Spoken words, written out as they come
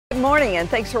morning, and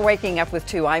thanks for waking up with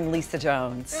 2. I'm Lisa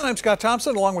Jones. And I'm Scott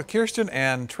Thompson, along with Kirsten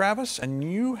and Travis. And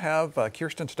you have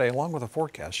Kirsten today, along with a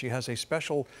forecast. She has a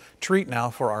special treat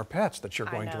now for our pets that you're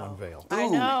going to unveil. I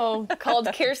know, called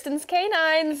Kirstens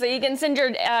K9s. So you can send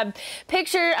your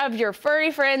picture of your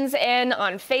furry friends in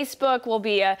on Facebook. We'll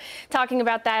be talking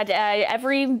about that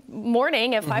every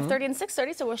morning at 5:30 and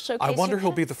 6:30. So we'll showcase. I wonder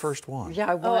who'll be the first one. Yeah,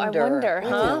 I wonder. Oh, I wonder, huh?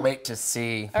 I can't wait to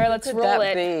see. All right, let's Could roll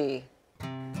that it. be?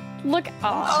 Look,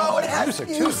 Oh, it has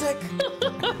music.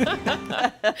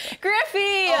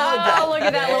 Griffey! Oh, look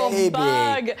at that little baby.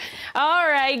 bug. All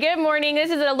right, good morning. This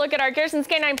is a look at our Kirstens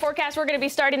K9 forecast. We're going to be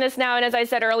starting this now, and as I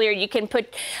said earlier, you can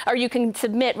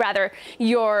submit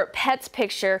your pet's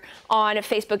picture on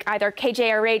Facebook, either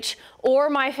KJRH or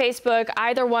my Facebook.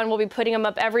 Either one, we'll be putting them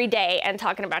up every day and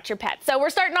talking about your pet. So we're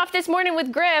starting off this morning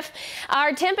with Griff.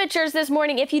 Our temperatures this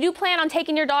morning, if you do plan on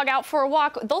taking your dog out for a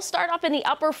walk, they'll start off in the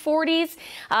upper 40s.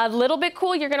 A little bit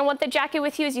cool. You're going to want the jacket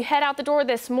with you as you head out the door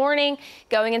this morning.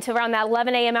 Going into around that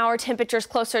 11 a.m. hour, temperatures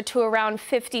closer to around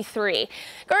 53.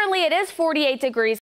 Currently, it is 48 degrees.